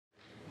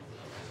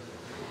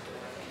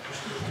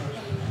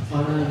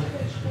Ora,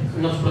 o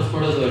nosso próximo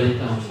orador,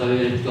 então, está a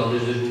viver em Portugal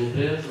desde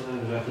 2013,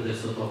 vai fazer o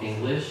seu talk em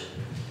inglês,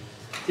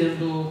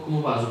 tendo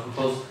como base o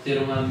propósito de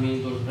ter um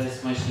admin do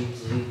WordPress mais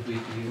simples e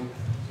intuitivo,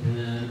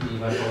 e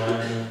vai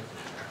falar,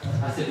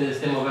 acerca desse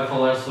tema, vai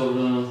falar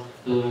sobre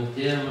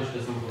temas,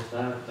 criação de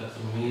postar,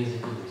 taxonomias e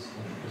tudo isso.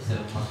 Vai ser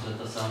uma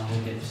apresentação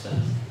muito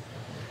interessante.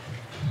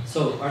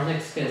 So, our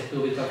next guest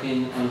will be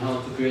talking on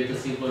how to create a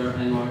simpler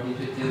and more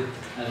intuitive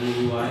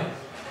admin UI.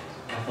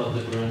 I thought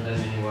the current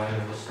admin UI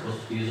was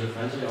supposed to be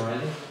user-friendly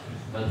already,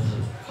 but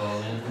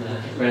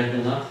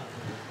apparently not.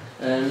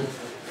 And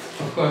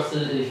of course,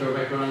 if your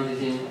background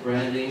is in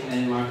branding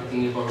and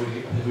marketing, you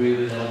probably agree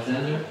with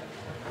Alexander.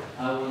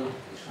 I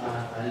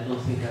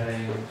don't think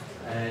I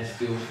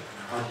asked you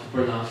how to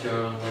pronounce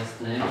your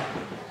last name.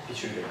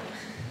 Pichugin.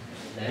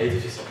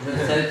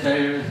 Said it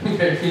very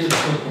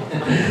beautiful.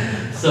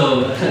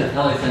 So,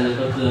 Alexander,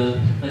 but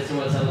let's see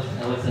what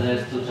Alexander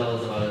has to tell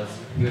us about it.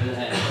 Go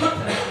ahead,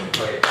 Alexander.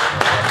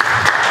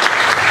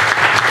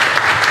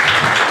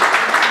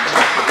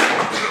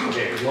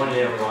 Okay, good morning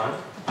everyone.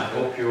 I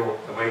hope you're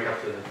awake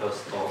after the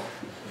first talk.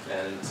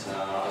 And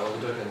I will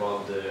be talking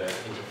about the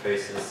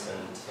interfaces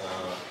and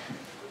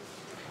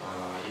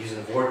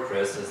using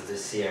WordPress as the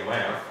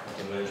CMF,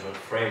 the management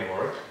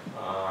framework.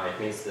 It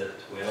means that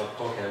we're not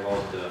talking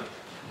about the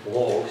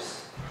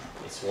blogs,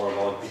 it's more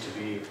about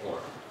B2B or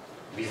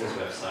business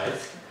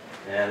websites.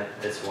 And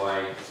that's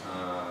why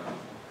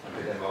I'm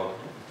talking about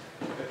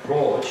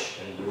approach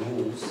and the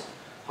rules,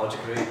 how to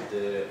create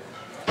the,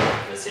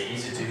 let's say,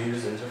 easy to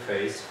use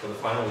interface for the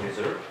final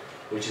user,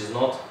 which is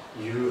not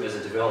you as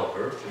a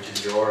developer, which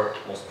is your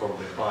most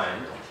probably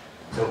client.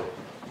 So,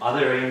 are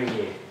there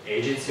any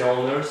agency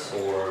owners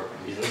or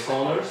business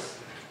owners?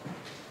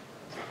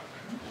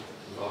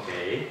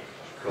 Okay,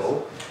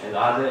 cool. And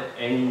are there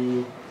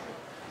any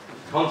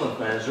content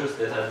managers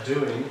that are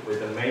doing with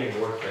the main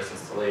WordPress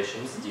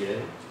installations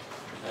dealing?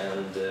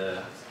 And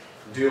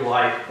do you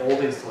like all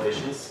the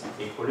installations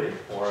equally,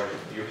 or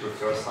do you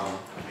prefer some?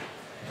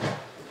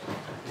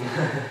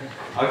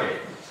 Okay.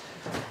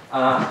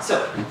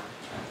 So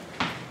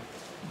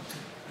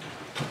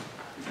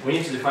we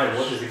need to define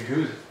what is a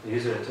good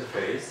user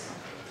interface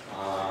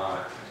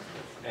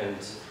and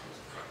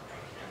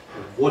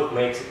what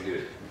makes it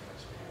good.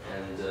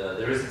 And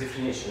there is a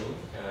definition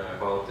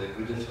about the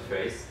good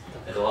interface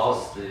that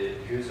allows the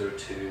user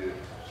to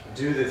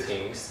do the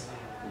things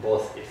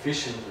both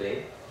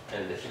efficiently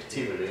and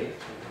effectively.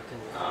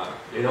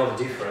 You know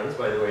the difference,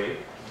 by the way.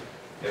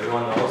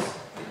 Everyone knows.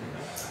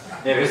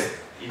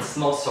 It's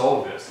not so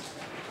obvious.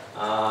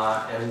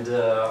 And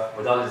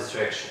without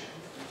distraction.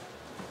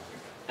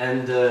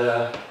 And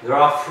there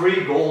are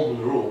 3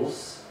 golden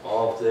rules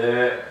of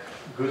the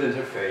good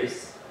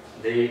interface.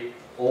 They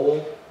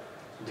all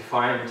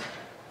defined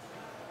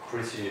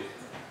pretty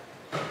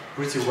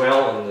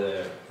well in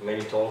the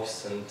many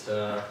talks, and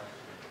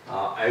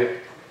I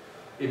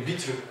a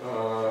bit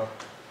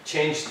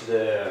changed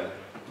the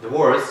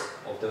words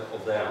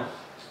of them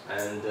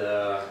and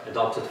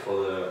adopted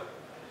for the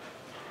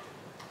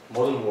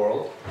modern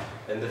world.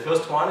 And the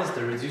first one is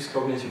the reduced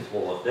cognitive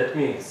load. That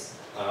means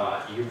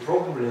you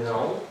probably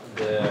know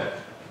the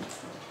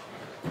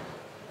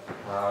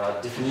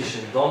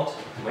definition, don't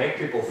make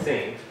people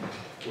think,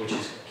 which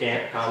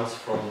comes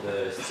from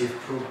the Steve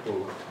Krug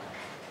book,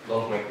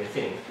 Don't Make Me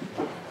Think.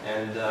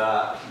 And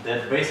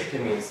that basically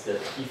means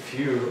that if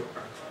you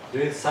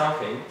doing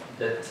something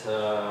that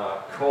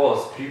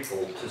causes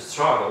people to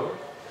struggle,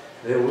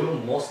 they will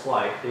most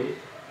likely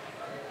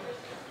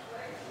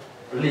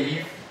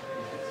leave,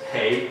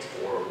 hate,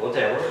 or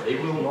whatever. They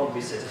will not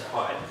be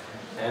satisfied.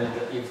 And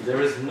if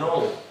there is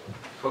no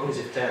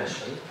cognitive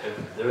tension,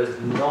 if there is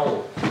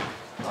no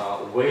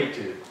way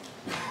to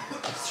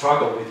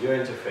struggle with your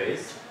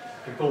interface,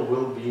 people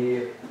will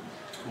be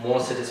more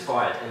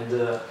satisfied. And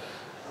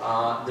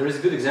there is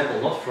a good example,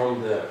 not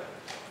from the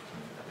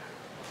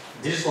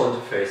digital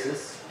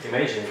interfaces.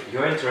 Imagine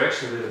your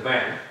interaction with a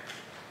bank.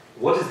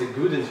 What is the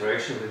good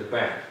interaction with the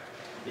bank?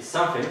 It's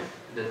something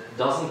that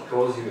doesn't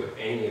cause you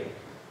any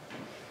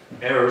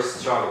errors,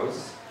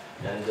 struggles,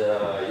 and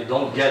you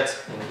don't get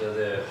into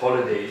the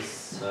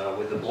holidays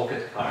with the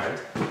blocked card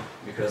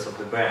because of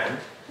the ban.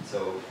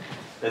 So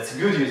that's a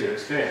good user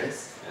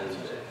experience, and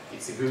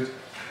it's a good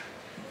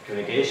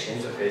communication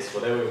interface,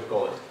 whatever you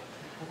call it.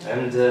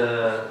 And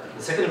the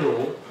second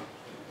rule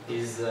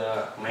is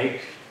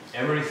make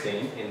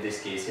everything, in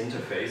this case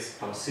interface,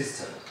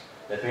 consistent.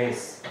 That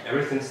means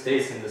everything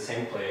stays in the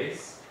same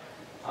place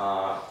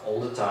all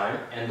the time,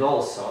 and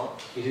also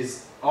it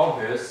is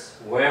obvious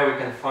where we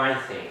can find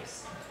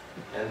things.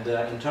 And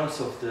in terms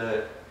of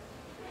the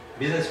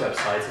business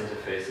websites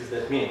interfaces,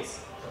 that means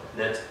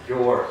that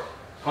your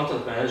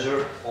content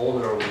manager,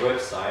 owner of the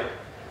website,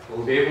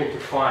 will be able to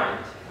find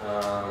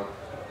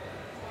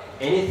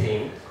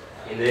anything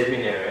in the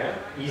admin area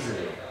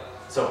easily.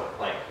 So,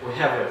 like, we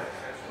have a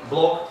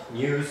blog,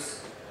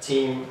 news,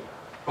 team,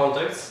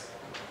 contacts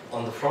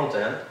on the front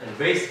end, and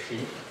basically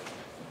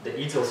the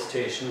ideal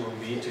situation will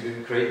be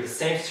to create the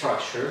same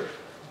structure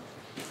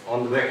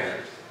on the back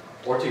end,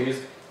 or to use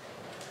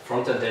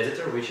front-end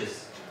editor, which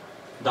is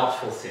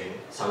doubtful thing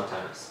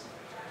sometimes.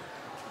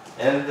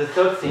 And the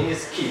third thing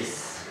is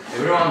keys.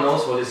 Everyone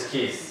knows what is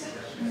keys.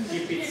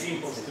 Keep it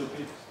simple,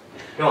 stupid.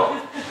 No,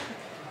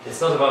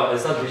 it's not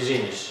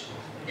Virginish.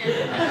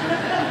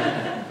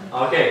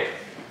 Okay,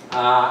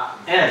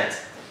 and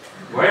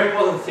very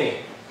important thing,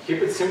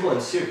 keep it simple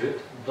and stupid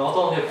not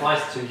only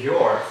applies to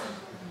your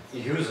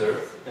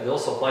user, and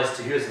also applies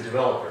to you as a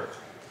developer.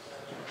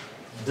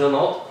 Do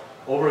not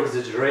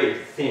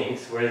over-exaggerate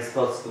things where it's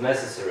not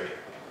necessary.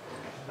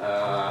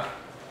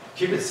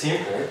 Keep it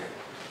simple,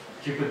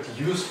 keep it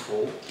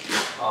useful,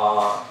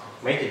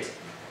 make it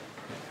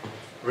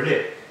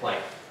really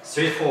like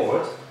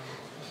straightforward.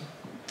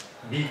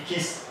 Be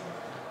keys,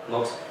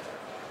 not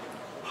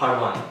hard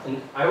one.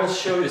 And I will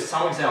show you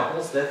some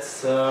examples.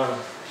 That's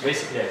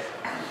basically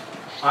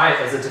I,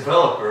 as a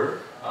developer,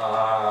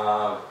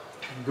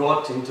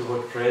 got into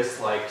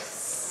WordPress like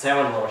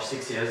 7 or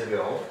 6 years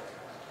ago.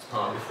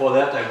 Before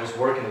that, I was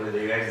working with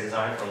the UX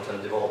design,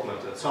 front-end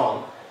development, and so on.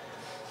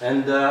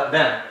 And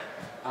then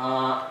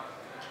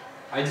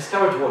I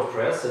discovered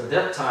WordPress. At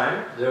that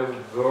time, there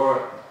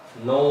were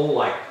no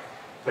like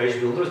page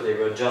builders; they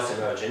were just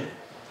emerging.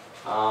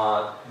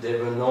 There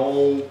were no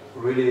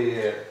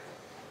really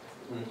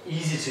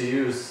easy to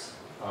use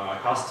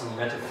custom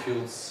meta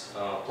fields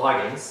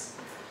plugins.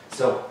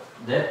 So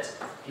that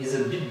is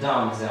a bit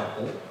dumb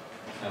example,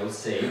 I would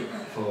say,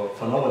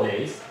 for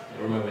nowadays.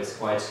 Remember, it's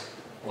quite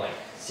like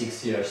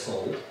 6 years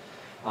old.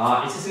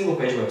 It's a single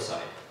page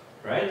website,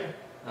 right?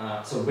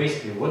 So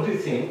basically, what do you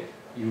think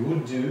you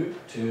would do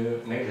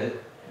to make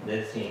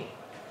that thing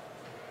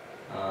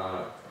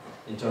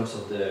in terms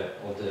of the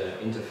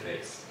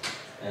interface?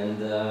 And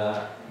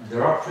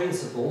there are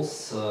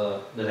principles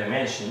that I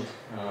mentioned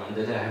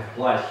that I have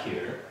applied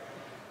here.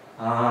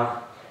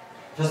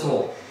 First of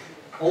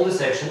all the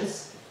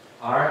sections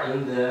are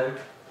in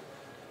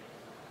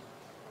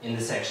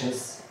the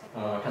sections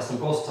custom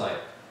post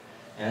type,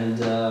 and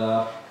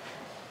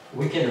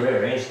we can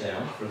rearrange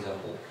them. For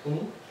example,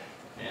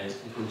 and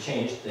it will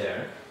change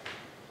there,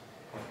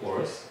 of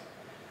course.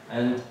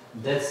 And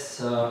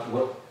that's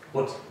what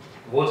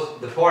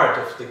the part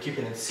of the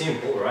keeping it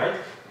simple, right?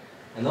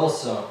 And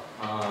also,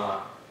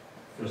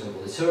 for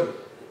example,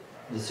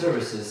 the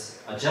services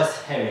are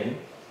just having,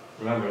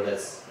 remember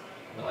that's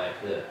like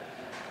the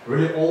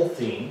really old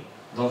thing,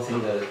 don't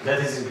think that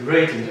is a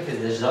great interface,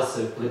 that's just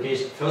the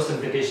first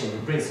implication of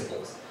the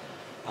principles.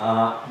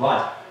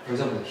 But, for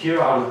example, here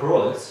are the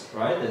products,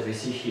 right, that we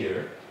see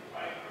here,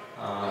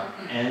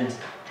 and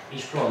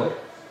each product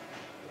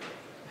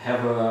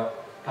have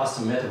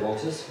custom meta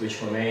boxes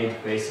which were made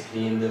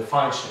basically in the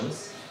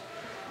functions,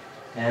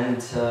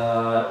 and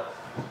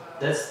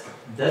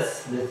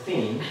that's the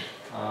thing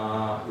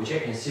which I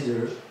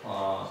consider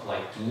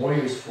like more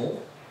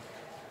useful,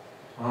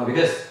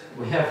 because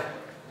we have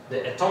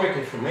the atomic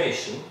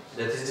information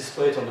that is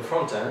displayed on the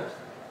front end,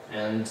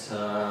 and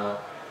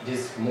it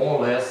is more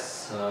or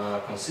less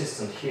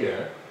consistent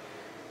here,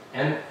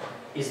 and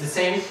it's the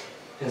same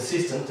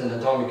consistent and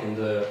atomic in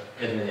the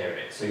admin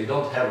area. So you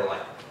don't have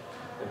like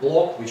a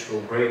block which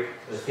will break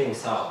the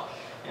things out,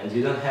 and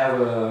you don't have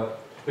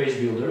page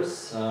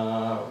builders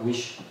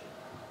which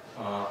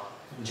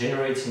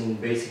generating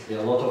basically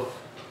a lot of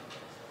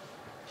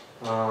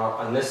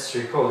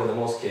unnecessary code in the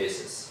most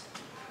cases.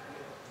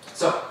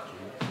 So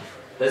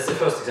that's the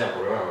first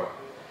example, remember.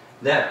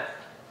 Then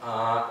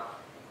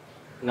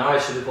now I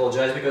should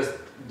apologize because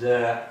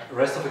the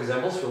rest of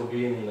examples will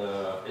be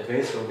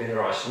in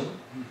Russian,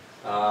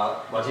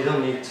 but you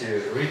don't need to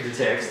read the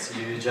text.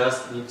 You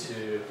just need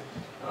to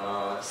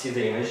see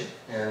the image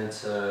and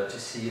to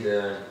see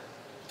the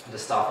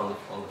stuff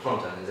on the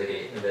front end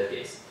in that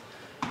case.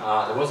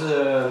 There was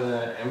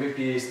an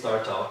MVP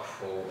startup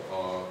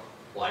for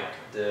like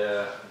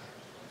the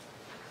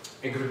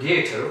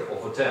aggregator of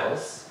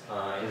hotels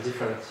in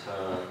different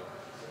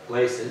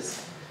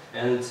places,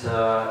 and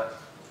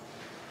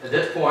at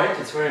that point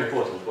it's very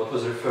important what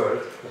was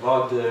referred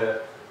about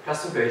the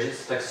custom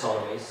pages,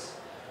 taxonomies,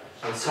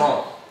 and so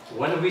on.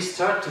 When we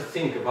start to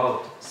think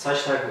about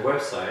such type of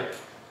website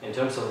in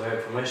terms of the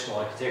informational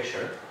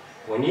architecture,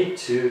 we need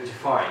to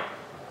define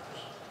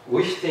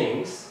which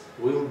things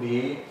will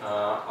be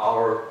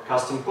our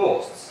custom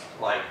posts.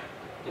 Like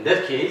in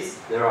that case,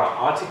 there are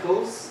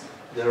articles,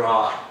 there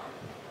are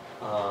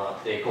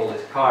they call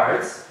it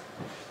cards,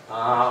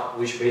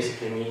 which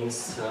basically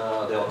means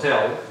the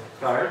hotel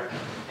card,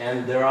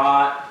 and there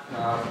are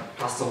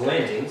custom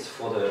landings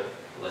for the,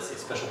 let's say,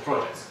 special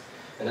projects.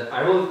 And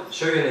I will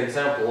show you an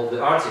example of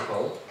the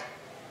article.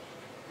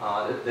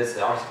 That's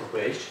the article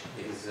page.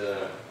 It is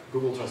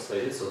Google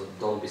translated, so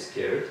don't be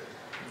scared.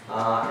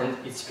 And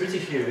it's pretty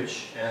huge,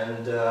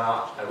 and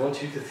I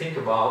want you to think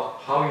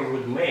about how you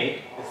would make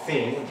a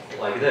thing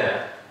like that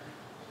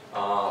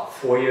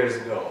 4 years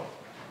ago.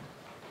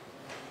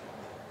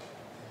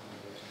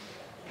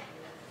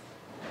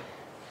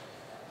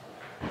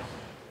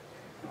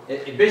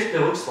 It basically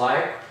looks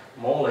like,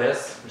 more or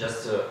less,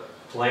 just a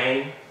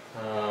plain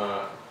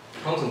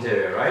content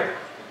area, right?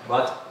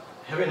 But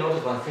have you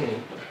noticed one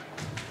thing?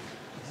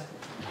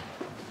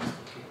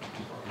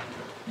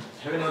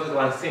 have you noted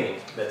one thing?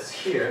 That's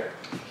here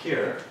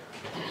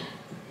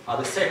are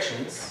the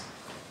sections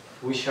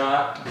which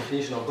are the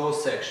definition of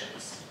those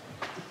sections.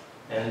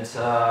 And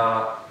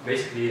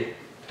basically,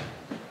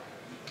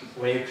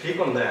 when you click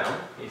on them,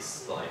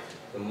 it's like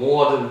the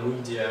modern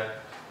media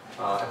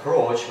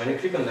approach. When you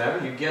click on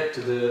them, you get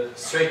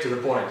straight to the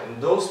point. And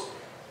those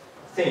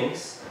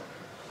things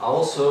are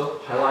also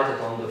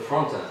highlighted on the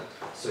front end.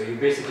 So you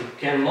basically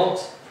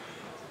cannot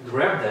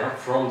grab them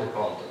from the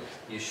content.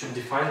 You should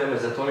define them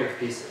as atomic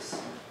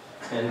pieces.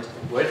 And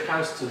when it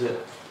comes to the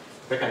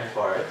backend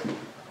part,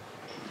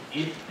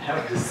 it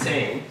has the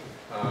same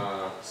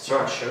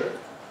structure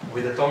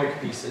with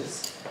atomic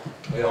pieces.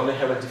 We only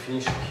have a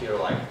definition here,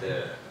 like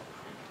the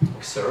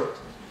excerpt.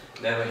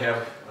 Then we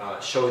have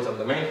show it on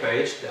the main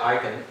page, the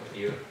icon.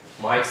 You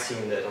might see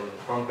that on the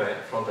front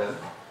end.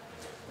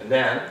 And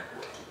then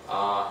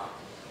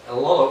a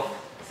lot of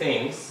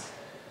things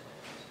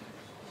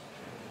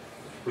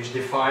which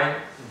define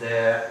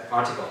the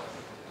article.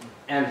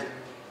 And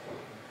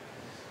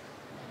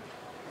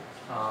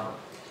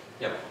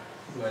yep,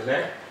 going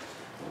back.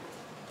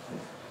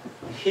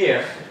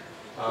 Here,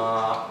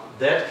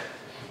 that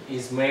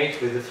is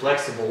made with the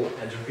flexible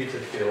and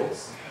repeated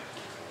fields.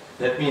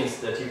 That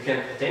means that you can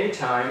at any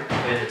time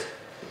edit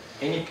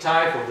any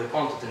type of the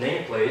content in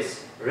any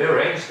place,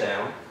 rearrange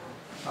them,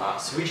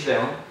 switch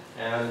them,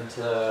 and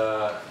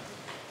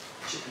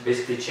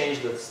basically change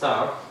the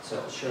stuff. So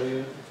I'll show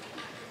you.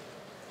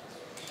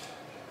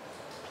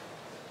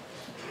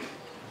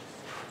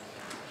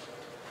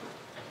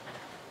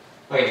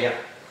 Okay,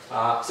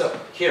 yeah. So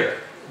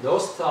here,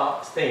 those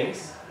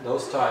things,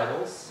 those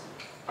titles,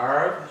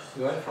 are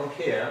going from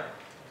here,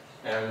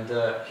 and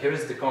here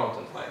is the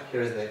content. Like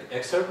here is the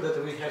excerpt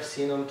that we have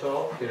seen on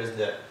top. Here is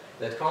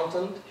that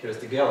content. Here is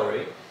the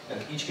gallery,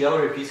 and each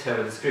gallery piece have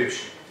a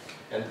description,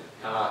 and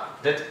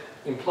that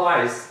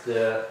implies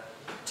the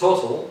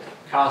total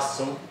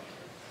custom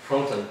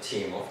front-end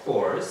team, of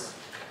course,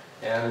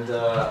 and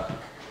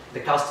the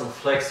custom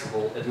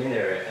flexible admin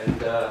area.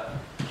 And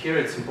here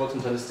it's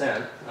important to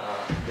understand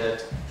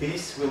that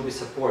this will be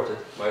supported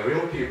by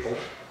real people,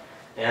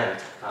 and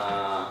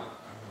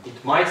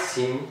it might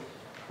seem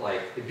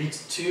like a bit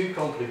too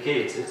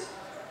complicated,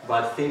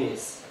 but the thing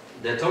is,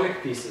 the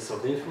atomic pieces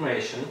of the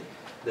information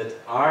that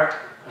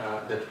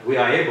we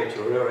are able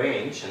to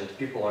rearrange and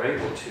people are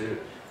able to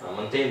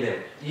maintain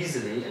them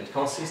easily and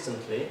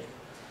consistently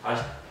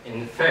are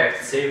in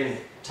fact saving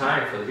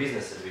time for the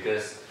businesses,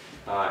 because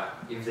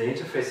if the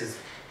interface is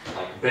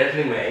like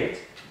badly made,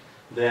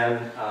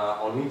 then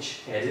on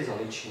each edit, on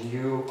each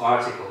new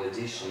article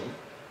edition,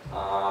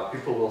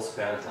 people will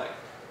spend like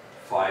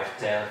 5,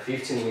 10,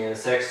 15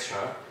 minutes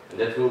extra, and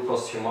that will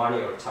cost you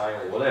money or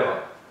time or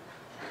whatever.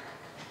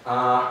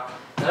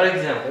 Another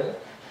example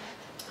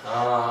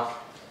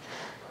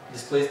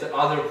displays the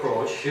other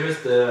approach.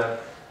 Here's the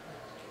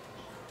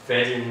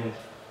wedding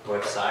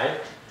website,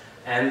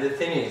 and the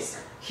thing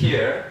is,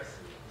 here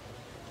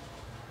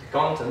the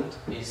content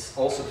is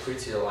also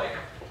pretty like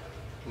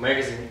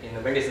magazine, in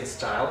a magazine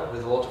style,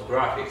 with a lot of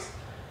graphics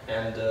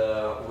and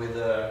with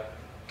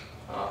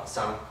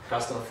some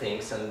custom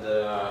things, and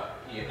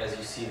as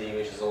you see, the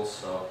image is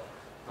also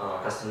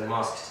customly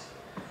masked.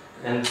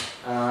 And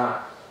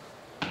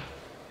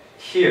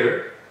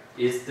here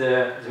is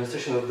the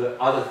demonstration of the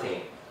other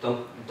thing.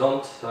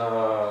 Don't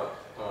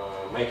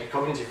make a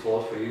cognitive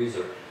load for your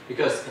user,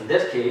 because in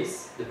that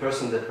case, the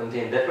person that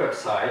maintained that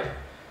website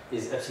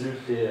is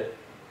absolutely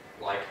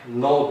like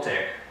no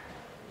tech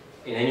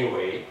in any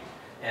way.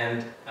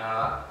 And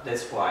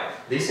that's why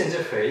this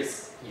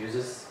interface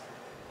uses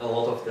a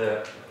lot of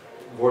the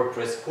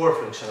WordPress core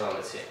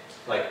functionality.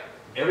 Like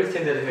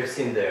everything that you have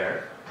seen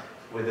there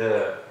with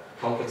the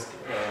complex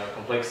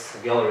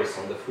galleries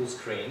on the full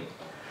screen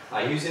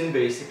are using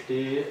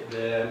basically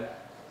the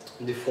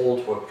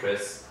default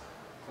WordPress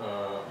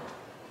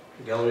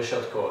gallery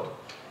shortcode.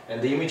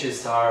 And the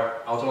images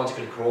are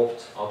automatically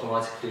cropped,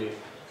 automatically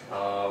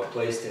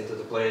placed into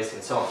the place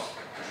and so on.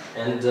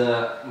 And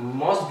the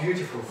most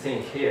beautiful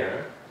thing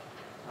here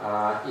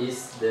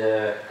is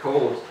the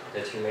code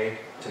that you make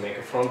to make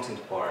a front-end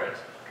part.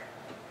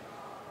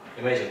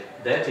 Imagine,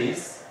 that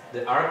is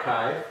the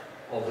archive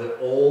of the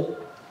all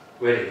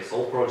weddings,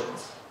 all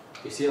projects.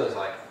 You see there's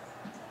like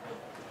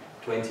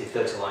 20,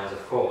 30 lines of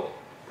code.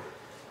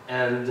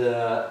 And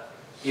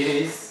it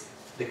is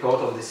the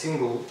code of the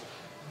single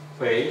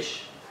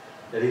page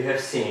that you have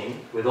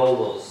seen with all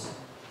those.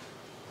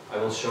 I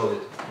will show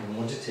it in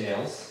more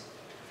details.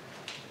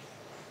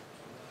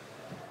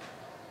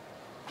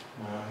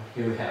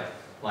 Here we have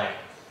like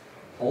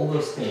all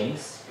those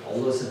things,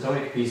 all those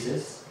atomic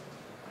pieces,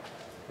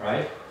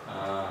 right?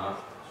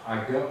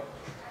 Are go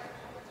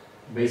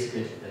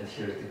basically, and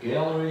here are the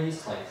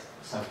galleries, like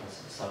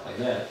stuff like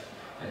that,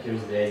 and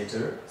here's the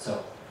editor.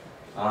 So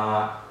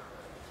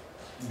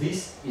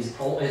this is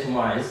all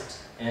atomized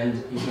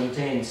and is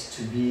maintained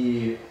to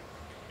be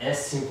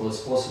as simple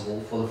as possible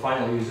for the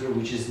final user,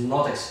 which is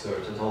not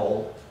expert at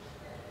all,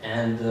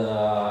 and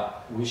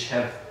which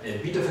have a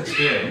bit of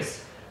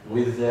experience,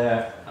 with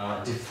the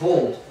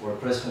default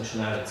WordPress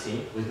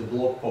functionality with the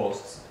blog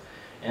posts,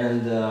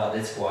 and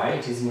that's why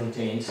it is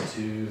maintained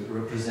to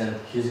represent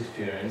his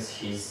experience,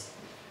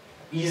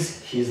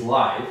 his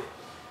life.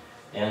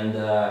 And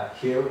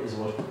here is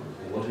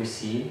what we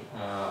see,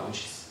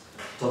 which is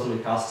totally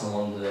custom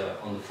on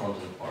the front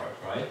end part,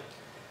 right?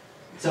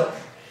 So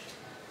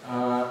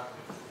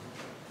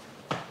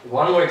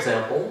one more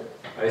example.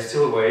 Are you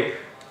still awake?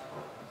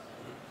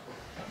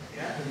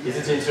 Is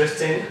it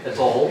interesting at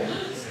all?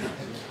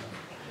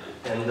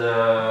 And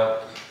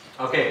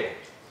okay,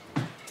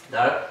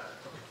 that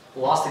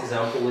last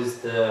example is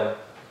the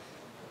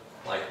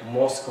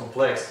most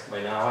complex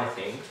by now, I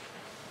think,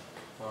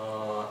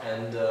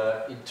 and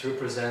it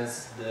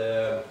represents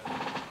the,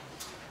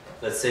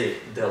 let's say,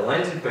 the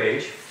landing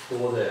page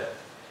for the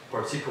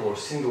particular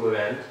single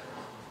event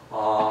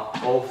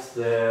of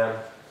the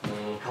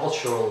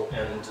cultural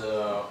and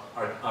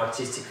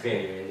artistic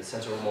venue in the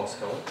center of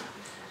Moscow.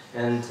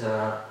 And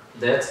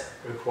that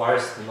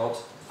requires not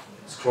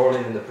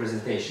scrolling in the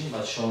presentation,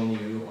 but showing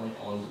you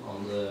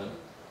on the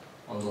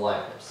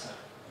live website.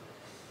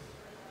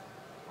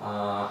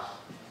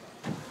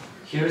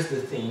 Here's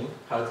the thing,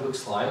 how it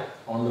looks like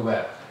on the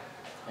web,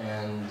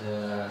 and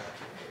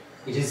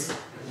it is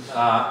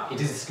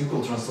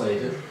Google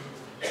translated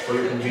for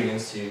your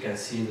convenience, so you can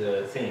see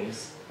the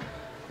things.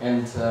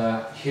 And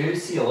here you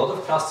see a lot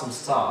of custom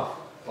stuff.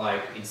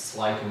 Like it's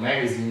like a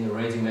magazine,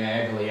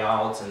 ready-made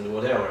layout and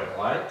whatever,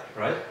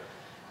 right?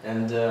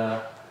 And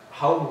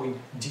how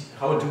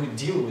do we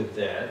deal with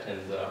that?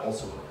 And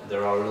also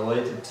there are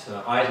related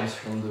items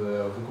from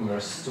the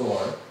WooCommerce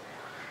store.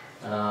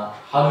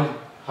 How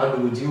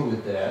do we deal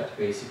with that,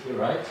 basically,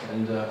 right?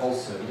 And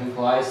also it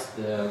implies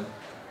the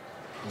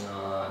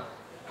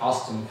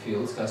custom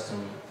fields,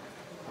 custom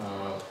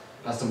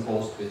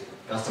posts with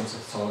custom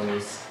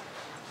taxonomies.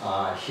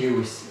 Here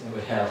we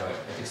have a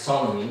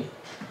taxonomy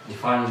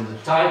defining the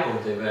type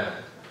of the event,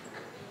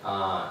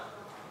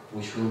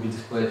 which will be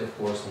displayed, of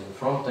course, on the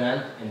front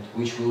end, and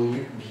which will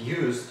be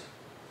used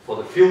for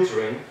the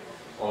filtering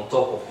on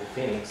top of the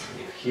things.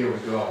 If here we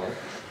go,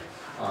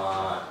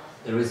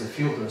 there is a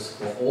filters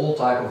for all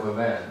type of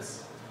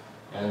events,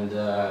 and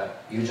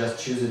you just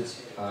choose it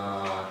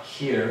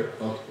here,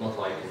 not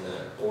like in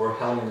the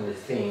overwhelmingly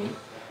thing,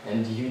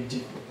 and you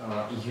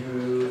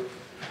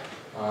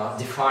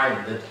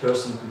define that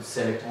person could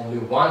select only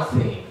one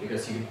thing,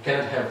 because you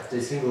cannot have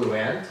the single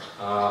event,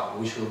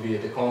 which will be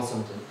the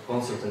concert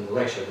and the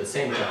lecture at the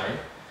same time.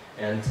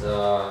 And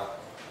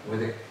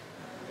with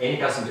any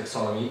custom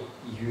taxonomy,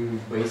 you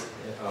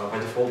by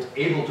default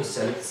able to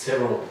select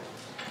several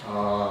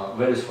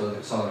values for the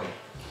taxonomy.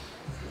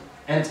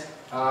 And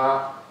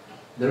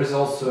there is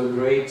also a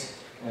great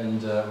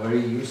and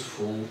very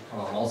useful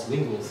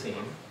multilingual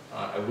theme.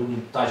 I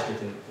wouldn't touch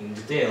it in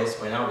details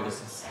by now,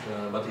 because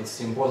but it's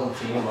the important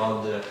thing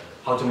about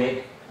how to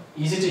make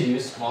easy to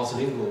use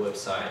multilingual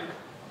website.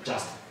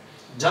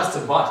 Just a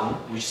button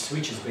which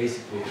switches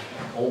basically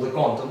all the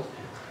content,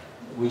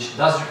 which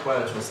does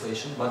require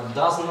translation, but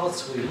does not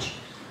switch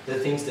the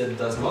things that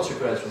does not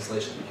require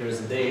translation. Here's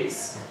the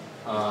dates,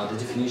 the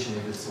definition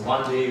if it's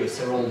one day or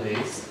several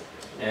days,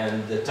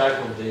 and the type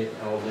of the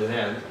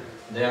event.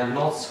 They are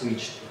not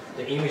switched.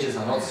 The images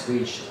are not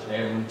switched. They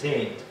are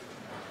maintained.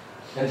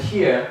 And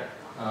here,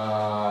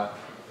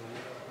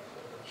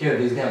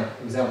 this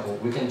example,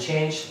 we can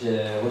change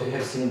what you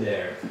have seen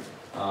there,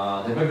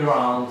 the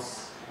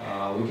backgrounds.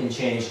 We can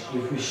change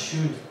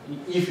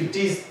if it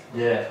is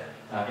the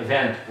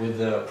event with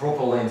the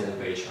proper landing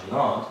page or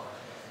not,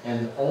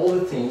 and all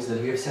the things that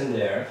we have seen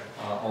there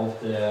of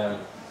the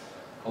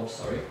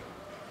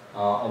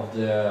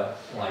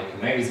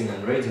like magazine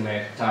and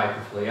ready-made type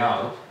of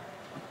layout.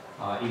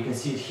 You can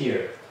see it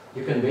here.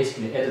 You can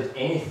basically edit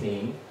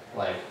anything.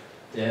 Like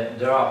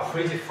there are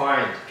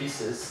predefined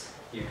pieces.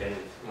 You can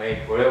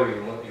make whatever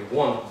you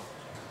want,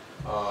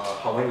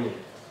 how many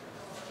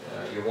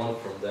you want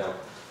from them.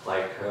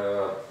 Like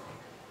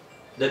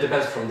that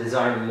depends from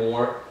design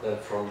more than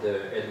from the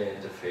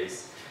admin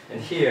interface.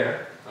 And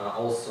here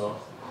also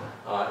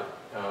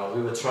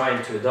we were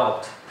trying to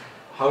adopt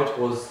how it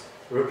was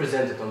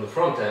represented on the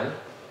front end.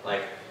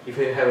 Like if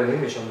you have an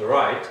image on the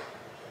right,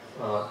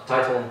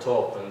 title on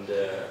top and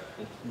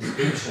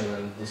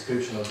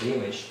description of the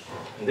image,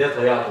 and that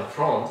layout in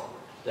front,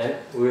 then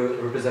we'll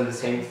represent the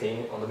same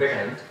thing on the back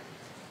end.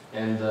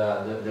 And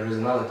there is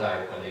another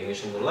type on the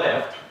image on the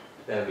left,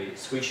 then we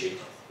switch it.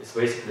 It's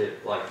basically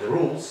like the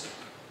rules,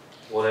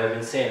 what I've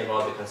been saying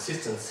about the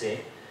consistency.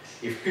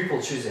 If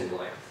people choosing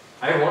like,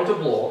 I want a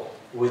blog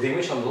with the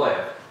image on the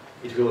left,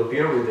 it will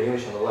appear with the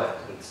image on the left.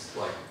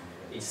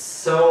 It's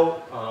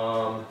so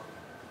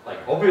like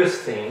obvious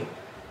thing,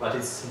 but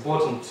it's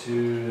important to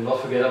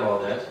not forget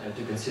about that and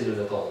to consider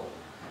that all.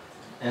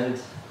 And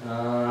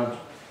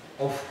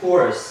of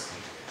course,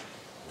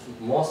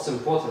 most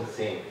important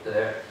thing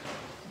that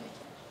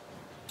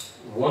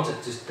I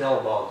wanted to tell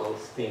about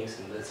those things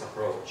in this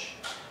approach.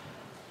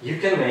 You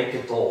can make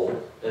it all,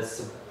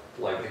 that's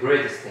like the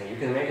greatest thing, you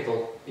can make it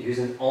all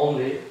using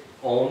only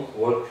on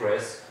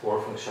WordPress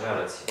core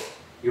functionality.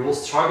 You will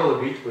struggle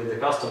a bit with the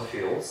custom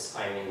fields.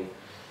 I mean,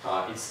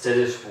 it's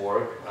tedious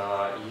work.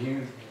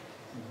 You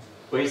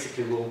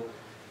basically will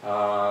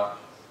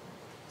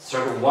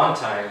struggle one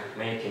time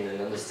making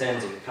and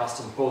understanding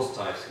custom post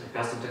types and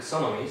custom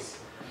taxonomies,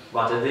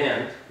 but at the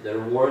end, the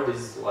reward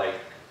is like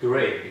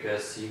great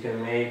because you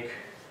can make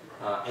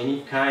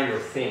any kind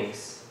of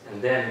things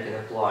and then you can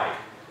apply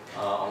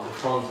on the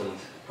front end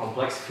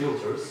complex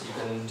filters. You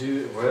can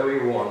do whatever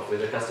you want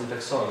with the custom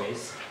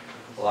taxonomies,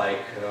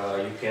 like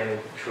you can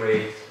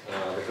create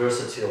the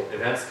versatile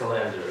events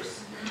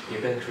calendars. You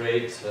can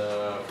create,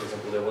 for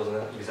example, there was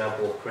an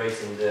example of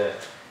creating the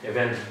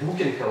event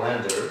booking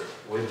calendar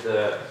with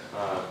the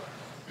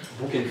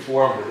booking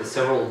form with the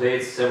several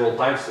dates, several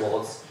time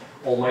slots,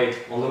 all made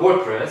on the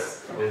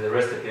WordPress with the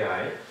REST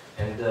API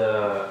and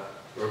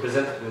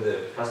represented with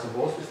the custom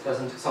posts with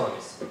custom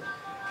taxonomies.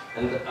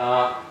 And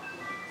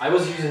I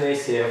was using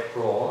ACF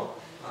Pro,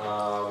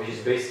 which is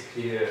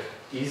basically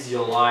ease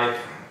your life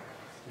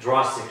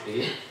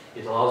drastically.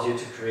 It allows you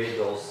to create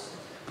those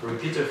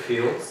repeater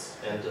fields,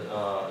 and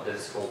that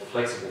is called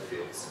flexible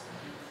fields.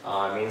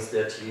 Means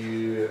that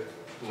you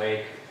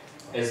make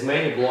as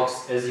many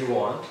blocks as you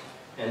want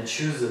and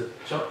choose the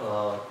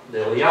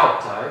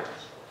layout type,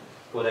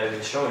 what I've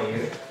been showing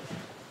you.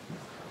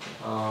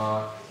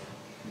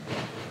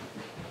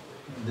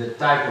 The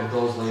type of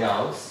those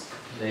layouts,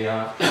 they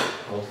are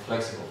called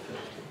flexible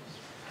fields.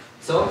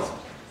 So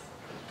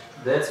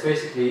that's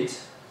basically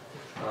it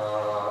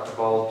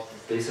about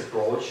this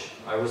approach.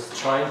 I was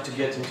trying to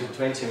get into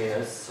 20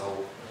 minutes,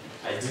 so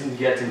I didn't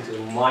get into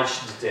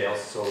much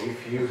details. So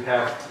if you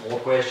have more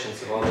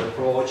questions about the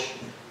approach,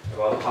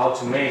 about how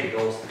to make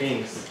those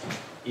things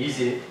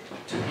easy,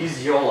 to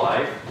ease your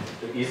life,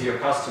 to ease your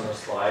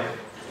customer's life,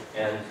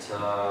 and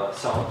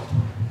so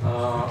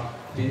on,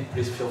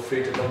 please feel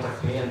free to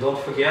contact me. And don't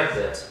forget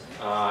that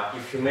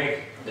if you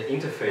make the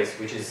interface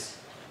which is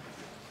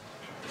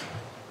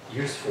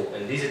useful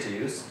and easy to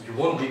use, you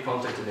won't be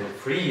contacted in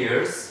 3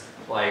 years.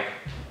 Like,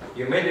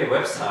 you made a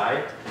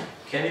website,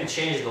 can you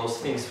change those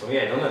things for me?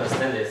 I don't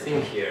understand the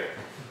thing here.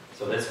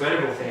 So that's a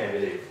valuable thing, I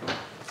believe.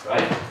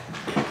 Right?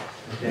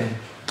 Okay.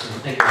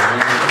 Thank you very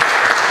much.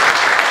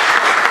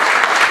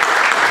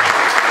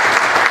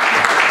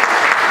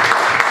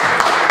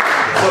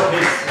 So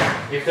please,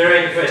 if there are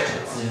any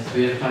questions. Yes,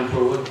 we have time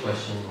for one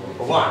question.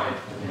 For one?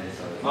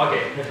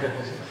 Okay.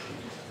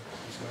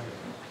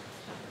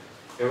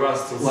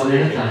 Everyone's still one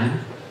at a time.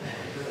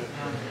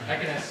 I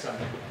can ask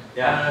something.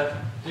 Yeah.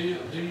 Do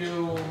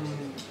you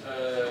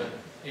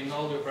in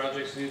all your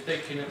projects, do you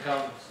take in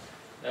account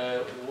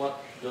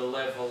what the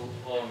level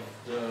of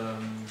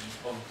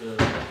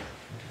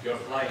your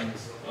client,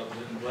 or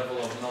the level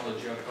of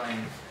knowledge your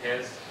client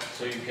has,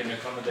 so you can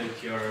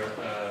accommodate your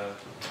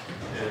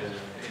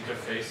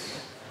interface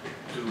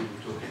to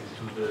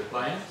the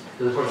client,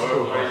 or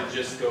you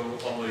just go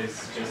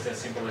always just as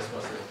simple as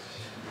possible?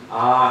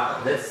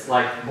 That's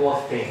like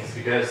both things,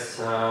 because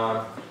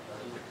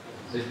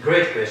it's a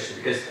great question,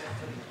 because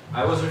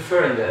I was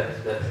referring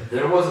that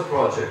there was a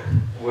project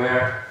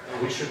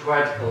which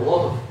required a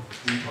lot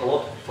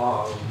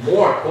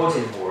more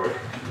coding work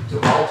to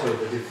alter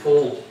the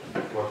default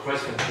WordPress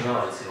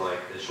functionality,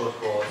 like the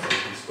shortcuts and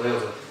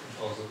displays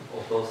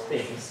of those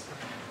things,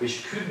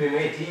 which could be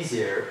made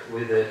easier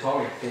with the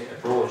atomic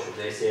approach of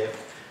the ACF,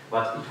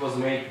 but it was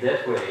made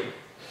that way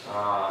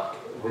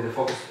with the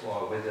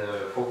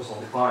focus on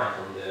the client,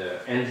 on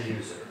the end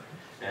user,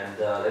 and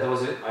that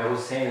was it. I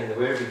was saying in the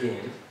very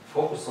beginning,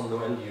 focus on the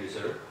end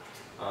user,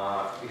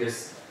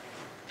 because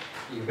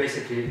you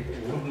basically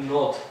would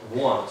not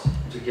want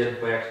to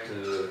get back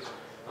to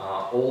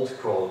old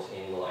code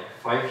in like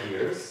 5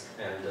 years,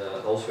 and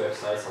those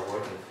websites are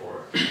working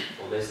for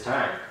this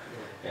time.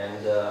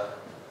 And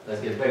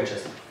let's get back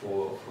just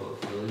for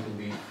a little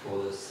bit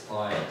for the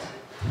slide.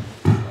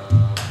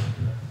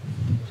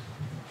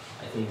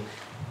 I think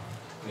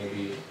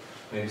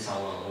maybe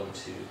someone want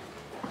to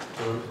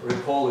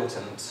recall it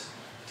and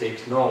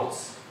take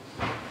notes.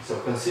 So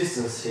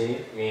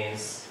consistency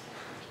means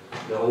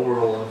the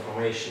overall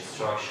information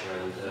structure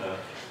and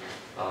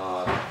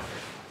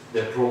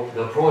the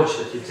approach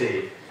that you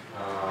take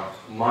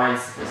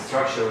minds the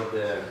structure of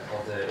the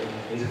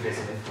interface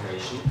and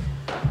information.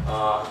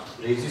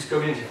 Reduced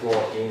cognitive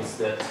flow means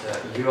that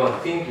you are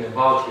thinking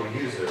about your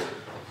user.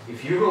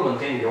 If you will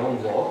maintain your own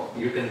blog,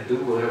 you can do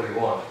whatever you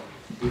want.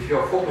 If you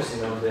are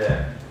focusing on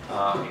the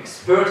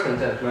expert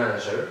content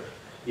manager,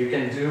 you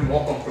can do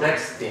more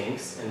complex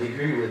things and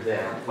agree with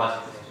them,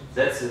 but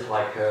that's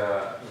like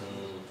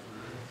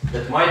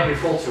that might be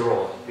faulty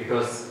road,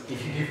 because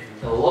if you give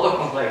a lot of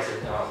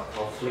complexity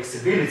of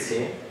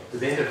flexibility to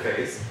the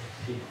interface,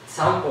 at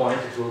some point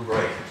it will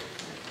break,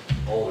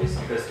 always,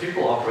 because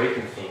people are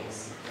breaking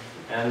things.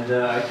 And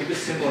keep it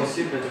simple and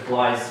simple, it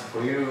applies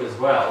for you as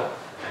well.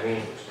 I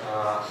mean,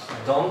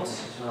 don't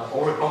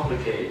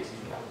overcomplicate.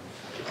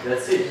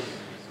 That's it.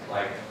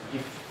 Like,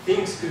 if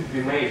things could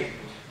be made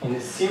in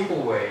a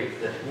simple way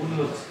that would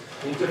not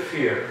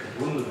interfere,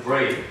 would not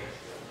break,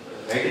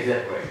 make it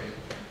that way.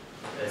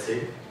 That's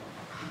it.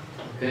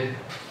 Okay.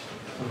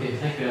 Okay,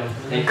 thank you.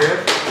 Thank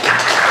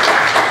you.